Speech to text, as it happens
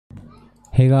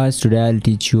Hey guys, today I'll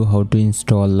teach you how to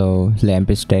install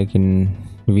LAMP stack in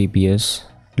VPS,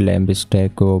 LAMP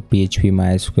stack or PHP,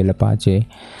 MySQL, Apache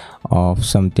of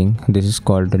something. This is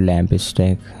called the LAMP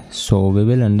stack. So we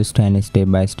will understand step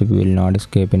by step. We will not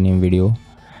skip any video,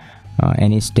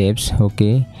 any steps,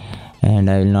 okay? And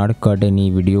I will not cut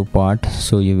any video part,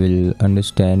 so you will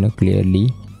understand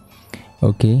clearly.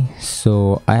 Okay,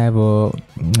 so I have a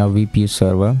VPS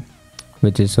server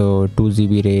which is a 2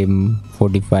 GB RAM,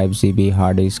 45 GB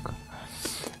hard disk.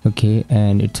 Okay,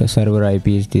 and it's a server IP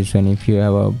is this one. If you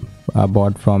have a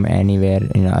bought from anywhere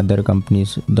in other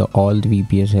companies, all the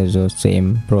VPS has the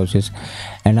same process.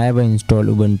 And I have installed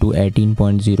Ubuntu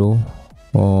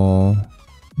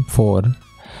 18.0.4,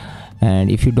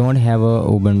 and if you don't have a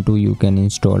Ubuntu, you can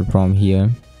install from here,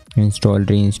 reinstall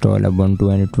Ubuntu,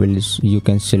 and it will, you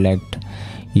can select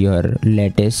your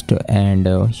latest and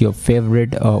your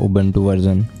favorite Ubuntu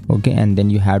version. Okay, and then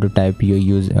you have to type your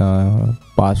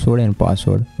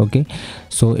password. Okay,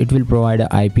 so it will provide an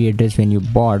IP address when you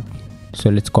bought. So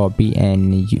let's copy,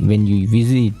 and when you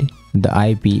visit the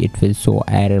IP, it will show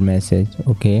error message.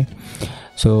 Okay,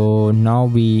 so now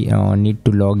we need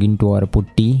to log into our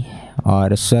putty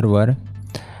or server.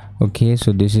 Okay,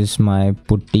 so this is my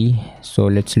putty. So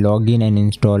let's log in and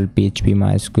install PHP,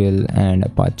 MySQL and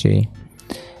Apache,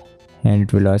 and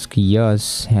it will ask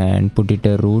yes, and put it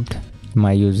a root,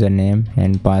 my username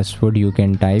and password. You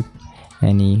can type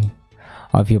any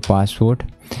of your password,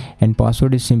 and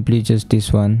password is simply just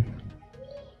this one,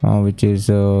 which is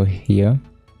here.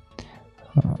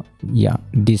 Yeah,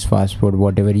 this password,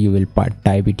 whatever you will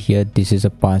type it here, this is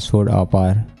a password of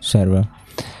our server.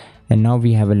 And now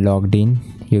we have a logged in,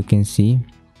 you can see.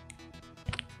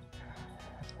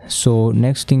 So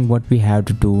next thing what we have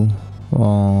to do,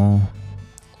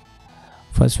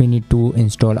 first we need to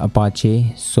install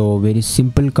Apache. So very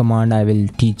simple command I will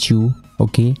teach you.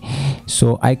 Okay,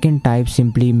 so I can type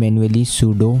simply manually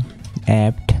sudo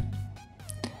apt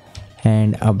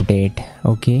and update.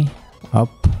 Okay,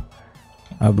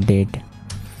 update,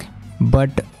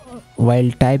 but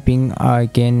while typing I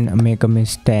can make a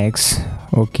mistakes.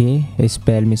 Okay,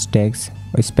 spelling mistakes.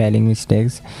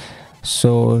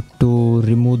 So to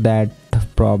remove that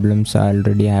problems, I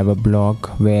already have a blog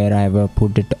where I have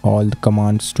put it all the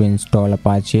commands to install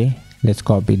Apache. Let's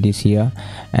copy this here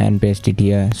and paste it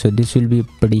here. So this will be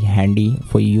pretty handy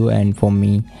for you and for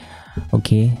me.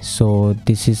 Okay, so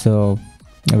this is a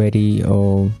very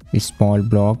small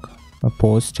blog, a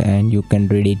post, and you can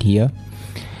read it here.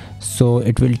 So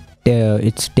it will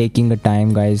it's taking a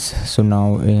time, guys. So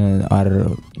now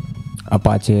our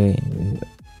Apache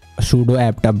sudo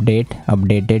apt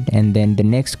updated, and then the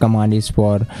next command is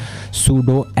for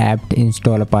sudo apt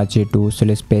install Apache 2. So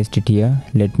let's paste it here.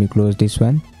 Let me close this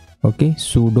one. Okay,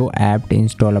 sudo apt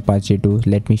install Apache 2.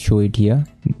 Let me show it here,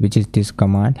 which is this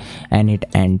command, and hit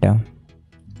enter.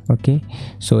 Okay,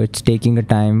 so it's taking a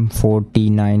time,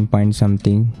 49 point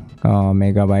something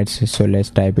megabytes. So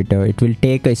let's type it. It will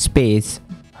take a space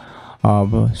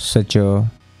of such a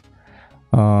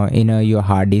in your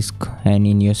hard disk and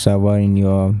in your server, in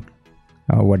your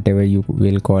whatever you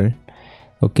will call.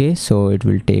 Okay, so it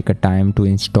will take a time to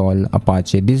install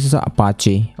Apache. This is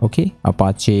Apache. Okay,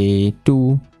 Apache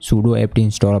 2, sudo apt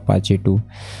install Apache 2.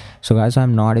 So guys,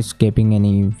 I'm not escaping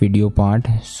any video part,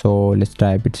 so let's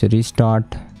type it's a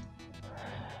restart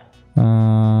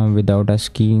without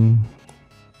asking.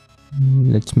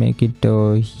 Let's make it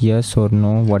yes or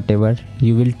no, whatever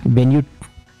you will. When you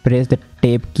press the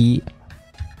tab key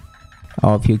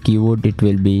of your keyboard, it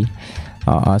will be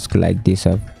ask like this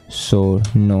up. So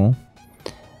no,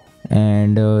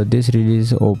 and this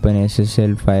release open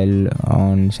SSL file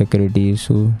on security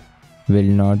issue, will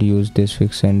not use this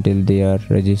fix until they are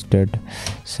registered,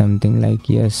 something like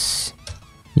yes.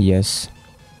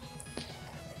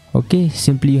 Okay,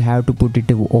 simply you have to put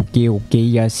it okay,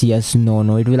 yes,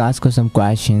 no. It will ask us some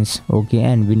questions. Okay,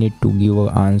 and we need to give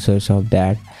answers of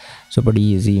that. So pretty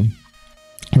easy.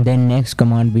 And then next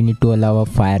command, we need to allow a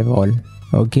firewall.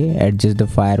 Okay, adjust the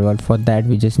firewall. For that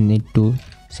we just need to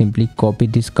simply copy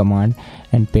this command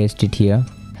and paste it here.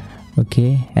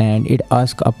 Okay, and it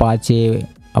asks Apache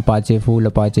full,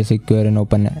 Apache secure, and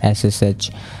open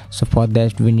SSH. So for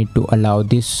that we need to allow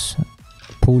this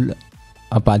full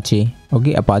Apache.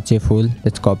 Okay, Apache full.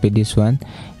 Let's copy this one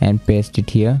and paste it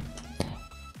here.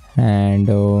 And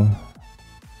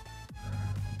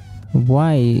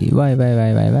why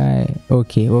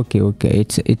okay,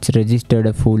 it's registered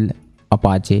a full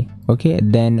Apache. Okay,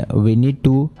 then we need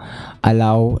to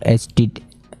allow I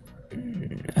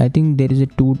think there is a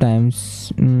 2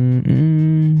 times.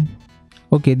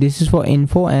 Okay, this is for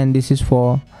info and this is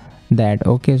for that.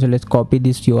 Okay, so let's copy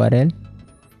this URL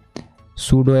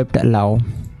sudo apt allow.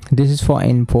 This is for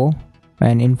info,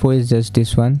 and info is just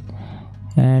this one,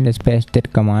 and let's paste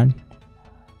that command.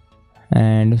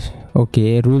 And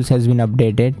okay, rules has been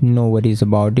updated, no worries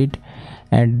about it.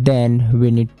 And then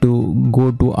we need to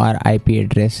go to our IP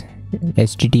address,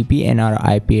 HTTP and our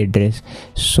IP address.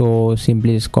 So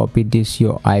simply just copy this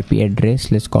your IP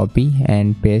address. Let's copy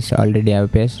and paste. Already I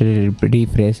have pasted.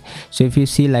 Refresh. So if you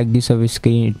see like this of a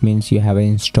screen, it means you have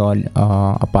installed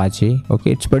Apache.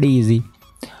 Okay, it's pretty easy,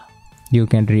 you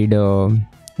can read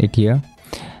it here.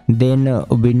 Then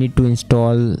we need to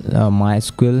install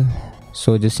MySQL.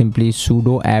 So just simply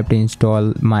sudo apt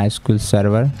install MySQL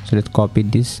server. So let's copy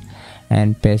this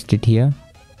and paste it here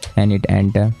and hit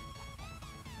enter.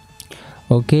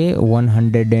 Okay,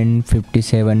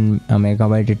 157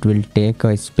 megabyte it will take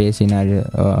space in our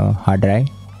hard drive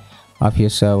of your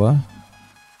server.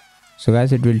 So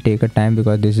guys, it will take a time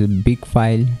because this is a big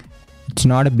file. It's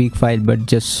not a big file, but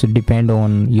just depend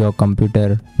on your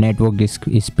computer network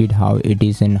speed, how it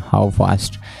is and how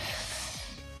fast.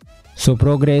 So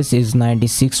progress is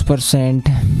 96%.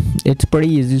 It's pretty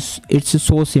easy, it's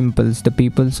so simple. The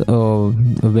people's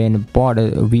when bought a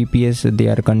VPS, they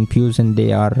are confused and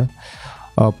they are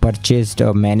purchased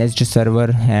a managed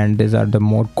server, and these are the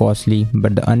more costly.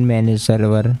 But the unmanaged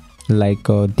server like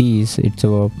these, it's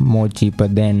more cheaper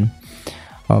than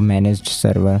a managed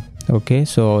server. Okay,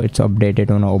 so it's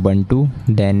updated on Ubuntu.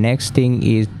 Then next thing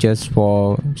is just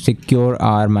for secure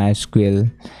our MySQL.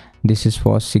 This is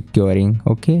for securing.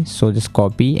 Okay, so just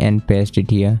copy and paste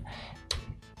it here.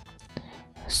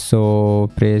 So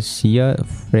press here,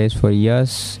 press for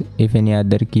yes, if any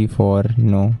other key for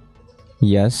no,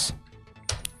 yes.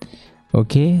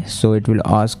 Okay, so it will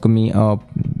ask me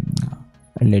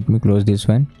let me close this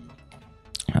one.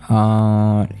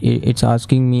 It's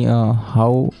asking me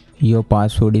how your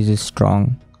password is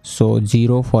strong. So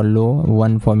 0 for low,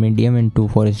 1 for medium, and 2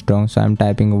 for strong. So I'm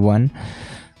typing 1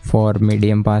 for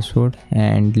medium password,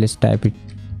 and let's type it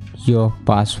your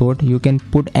password. You can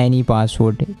put any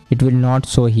password, it will not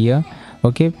show here.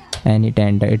 Okay, and hit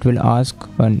enter. It will ask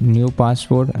a new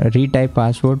password, retype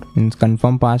password and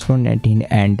confirm password and hit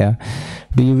enter.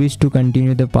 Do you wish to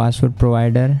continue the password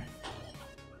provider?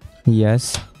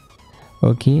 Yes.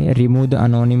 Okay, remove the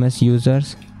anonymous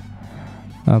users.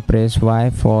 Press Y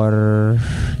for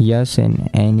yes and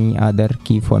any other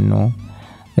key for no.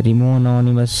 Remove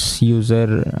anonymous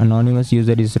user. Anonymous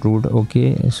user is root.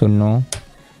 Okay, so no.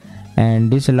 And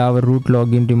disallow root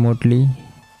login remotely.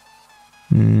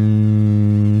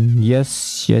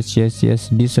 Yes.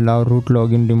 Disallow root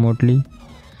login remotely.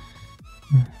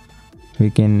 We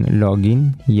can log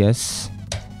in. Yes,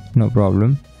 no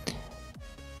problem.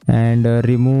 And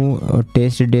remove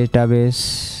test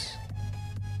database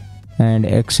and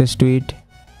access to it.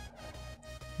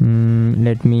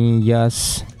 Let me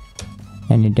yes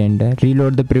and hit enter.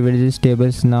 Reload the privileges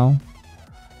tables now.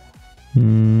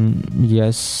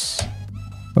 Yes.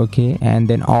 Okay, and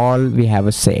then all we have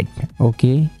a set.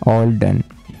 Okay, all done.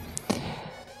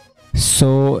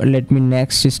 So let me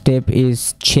next step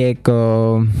is check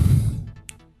our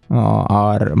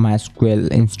MySQL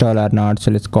install or not.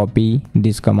 So let's copy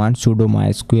this command sudo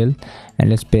MySQL and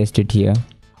let's paste it here.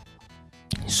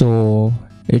 So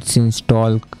it's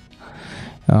installed.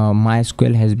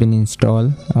 MySQL has been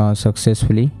installed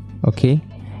successfully. Okay,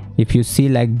 if you see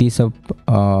like this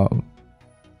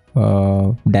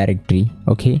directory.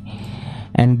 Okay,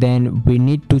 and then we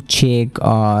need to check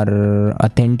our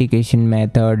authentication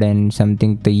method and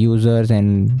something, the users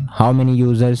and how many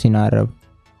users in our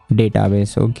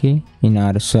database. Okay, in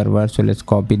our server. So let's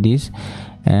copy this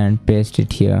and paste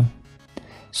it here.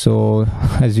 So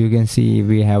as you can see,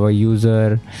 we have a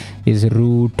user is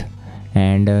root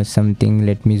and something.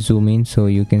 Let me zoom in so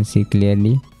you can see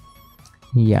clearly.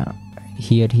 Yeah,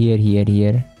 here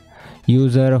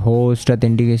user, host,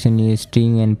 authentication is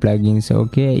string and plugins.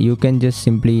 Okay, you can just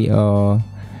simply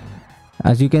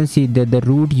as you can see that the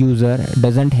root user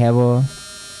doesn't have a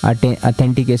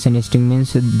authentication string,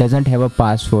 means it doesn't have a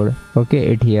password. Okay,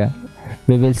 it here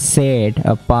we will set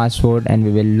a password and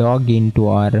we will log into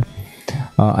our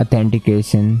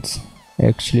authentications.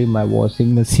 Actually my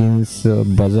washing machine's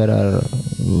buzzer are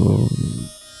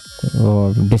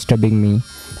disturbing me.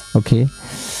 Okay,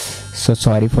 so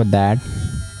sorry for that.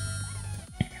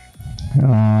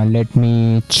 Let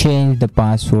me change the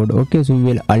password. Okay, so we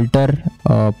will alter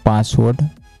password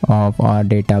of our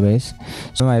database.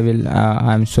 So I will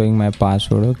I'm showing my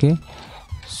password. Okay,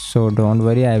 so don't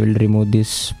worry, I will remove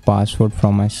this password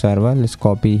from my server. Let's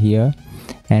copy here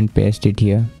and paste it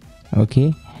here.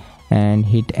 Okay, and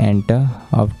hit enter.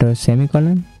 After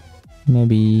semicolon,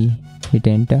 maybe hit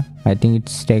enter. I think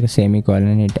it's take a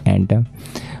semicolon, hit enter.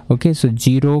 Okay, so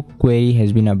 0 query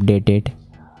has been updated.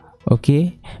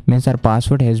 Okay, means our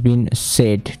password has been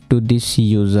set to this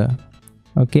user.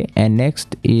 Okay, and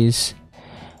next is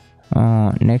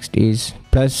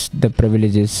plus the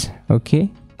privileges. Okay,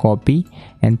 copy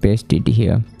and paste it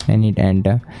here and hit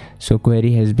enter. So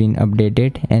query has been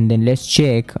updated, and then let's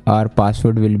check our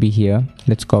password will be here.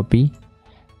 Let's copy.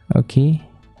 Okay,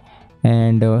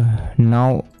 and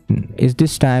now is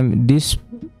this time this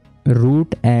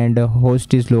root and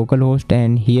host is localhost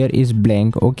and here is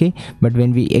blank. Okay, but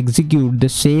when we execute the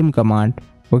same command,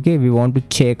 okay, we want to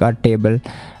check our table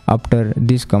after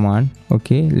this command.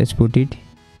 Okay, let's put it.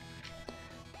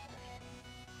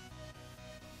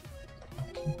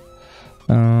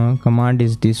 Command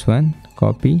is this one,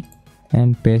 copy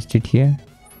and paste it here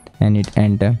and hit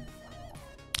enter.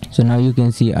 So now you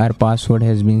can see our password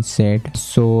has been set.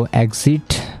 So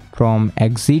exit from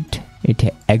exit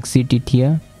it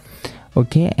here.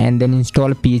 Okay, and then install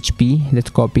PHP. Let's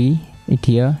copy it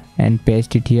here and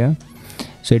paste it here.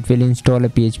 So it will install a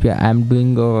PHP. I'm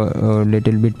doing a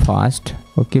little bit fast,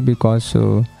 okay, because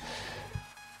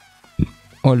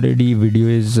already video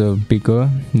is bigger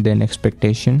than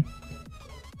expectation.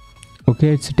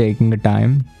 Okay, it's taking the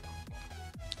time.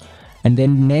 And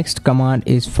then next command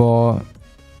is for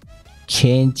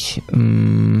change.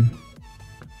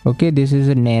 Okay, this is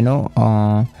a nano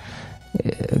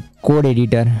code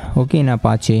editor. Okay, in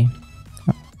Apache,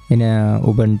 in a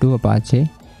Ubuntu Apache.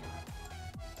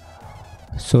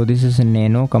 So this is a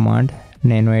nano command,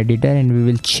 nano editor, and we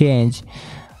will change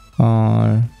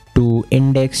to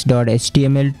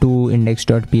index.html to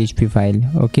index.php file.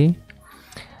 Okay,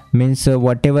 means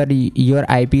whatever your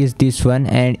IP is this one,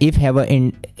 and if have a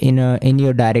in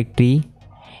your directory,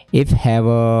 if have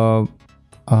a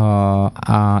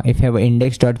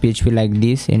index.php like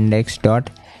this,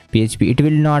 index.php, it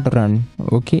will not run.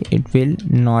 Okay, it will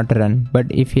not run, but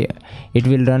if it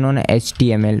will run on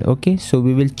HTML. Okay, so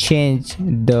we will change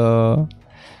the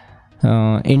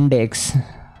index,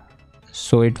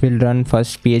 so it will run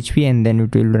first PHP and then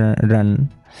it will run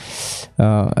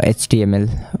HTML.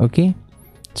 Okay,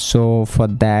 so for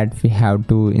that we have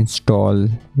to install,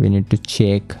 we need to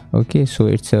check. Okay, so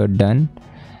it's done.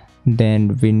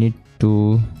 Then we need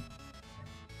to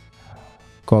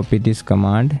copy this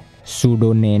command,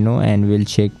 sudo nano, and we'll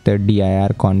check the dir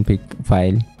config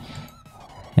file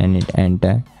and hit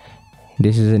enter.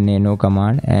 This is a nano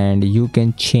command, and you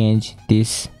can change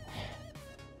this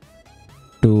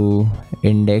to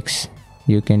index.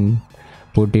 You can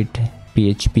put it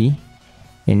PHP,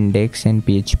 index and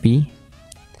PHP.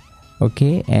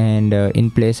 Okay, and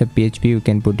in place of PHP you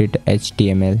can put it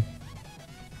HTML.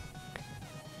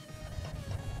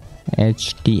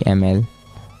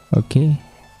 Okay,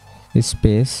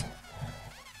 space.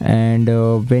 And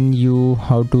when you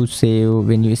how to save,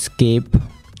 when you escape.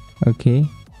 Okay,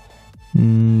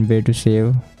 where to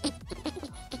save?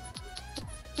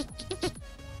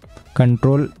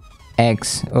 Control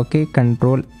X. Okay,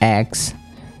 Control X,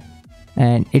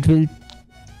 and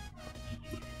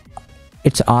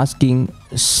it's asking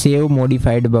save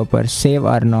modified buffer, save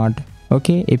or not.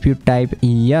 Okay, if you type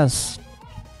yes,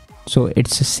 so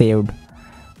it's saved.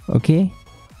 Okay,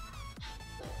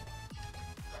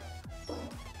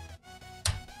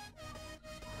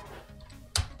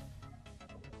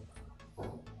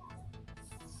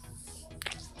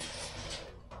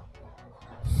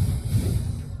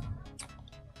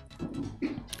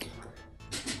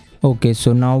 okay,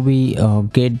 so now we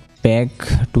get back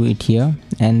to it here,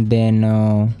 and then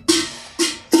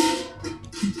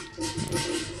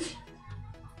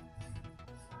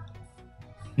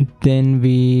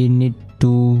we need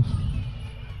to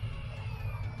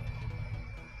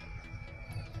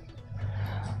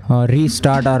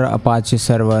restart our Apache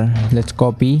server. Let's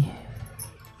copy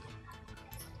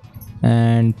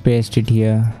and paste it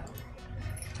here.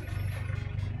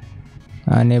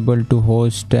 Unable to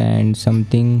host and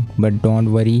something, but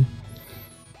don't worry.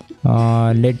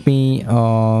 Let me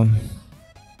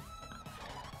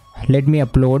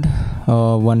upload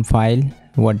one file,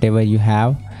 whatever you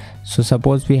have. So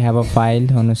suppose we have a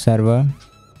file on a server,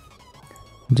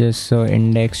 just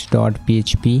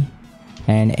index.php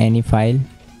and any file.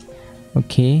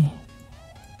 Okay,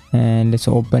 and let's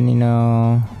open in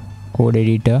a code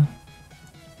editor,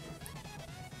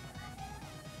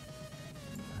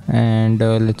 and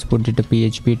let's put it a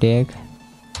PHP tag,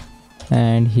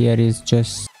 and here is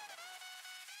just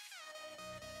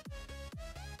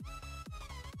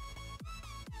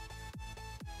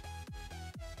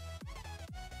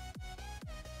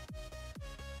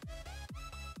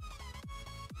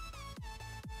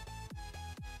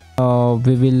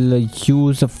we will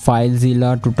use a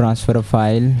FileZilla to transfer a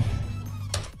file.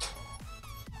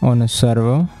 on a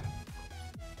server,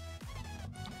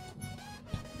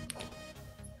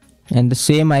 and the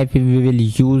same IP we will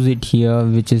use it here,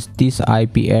 which is this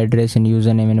IP address and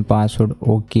username and password.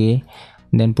 Okay,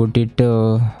 then put it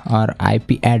our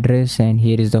IP address, and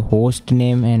here is the host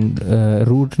name and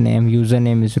root name.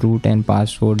 Username is root and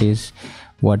password is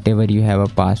whatever you have a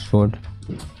password.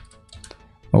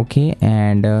 Okay,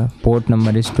 and port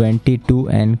number is 22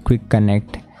 and quick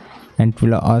connect, and it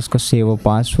will ask us save a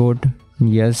password.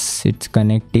 Yes, it's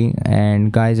connecting.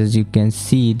 And guys, as you can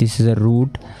see, this is a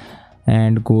root,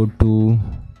 and go to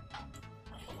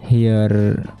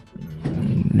here.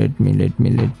 Let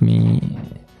me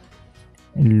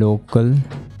local,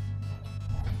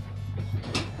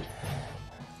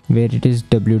 where it is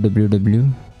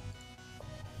www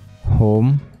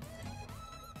home,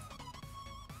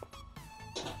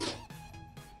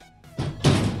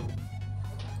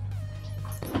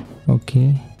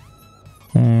 okay,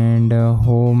 and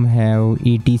home have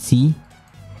etc,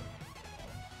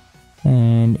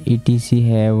 and etc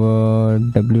have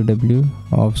www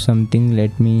of something.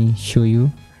 Let me show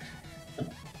you.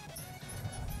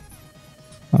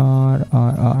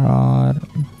 R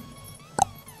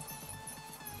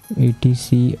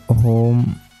etc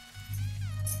home,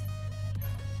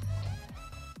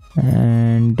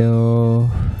 and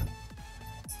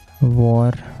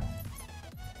war,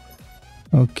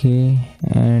 okay,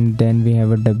 and then we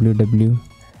have a www,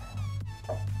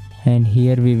 and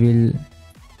here we will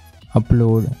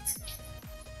upload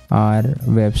our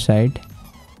website.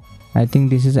 I think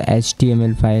this is a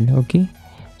HTML file. Okay,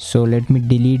 so let me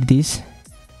delete this.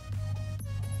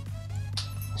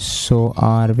 So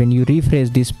when you refresh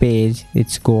this page,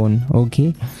 it's gone.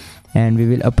 Okay, and we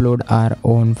will upload our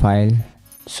own file.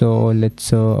 So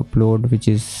let's upload, which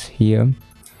is here.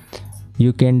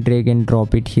 You can drag and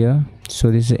drop it here.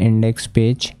 So this is index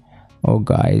page. Oh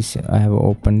guys, I have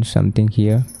opened something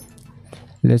here.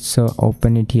 Let's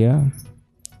open it here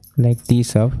like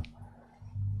this up,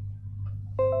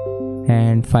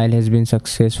 and file has been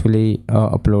successfully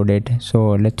uploaded.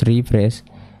 So let's refresh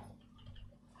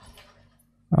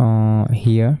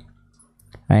here,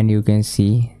 and you can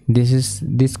see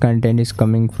this content is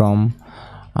coming from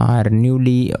our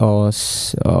newly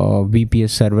VPS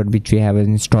server, which we have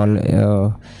installed.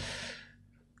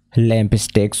 LAMP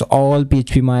stacks, all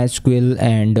PHP, MySQL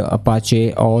and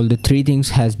Apache, all the three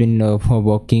things has been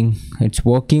working. It's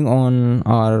working on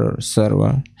our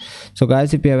server. So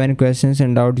guys, if you have any questions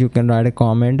and doubt, you can write a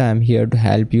comment. I'm here to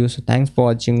help you. So thanks for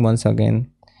watching once again.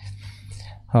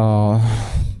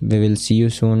 We will see you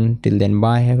soon. Till then,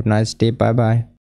 bye. Have a nice day. Bye bye.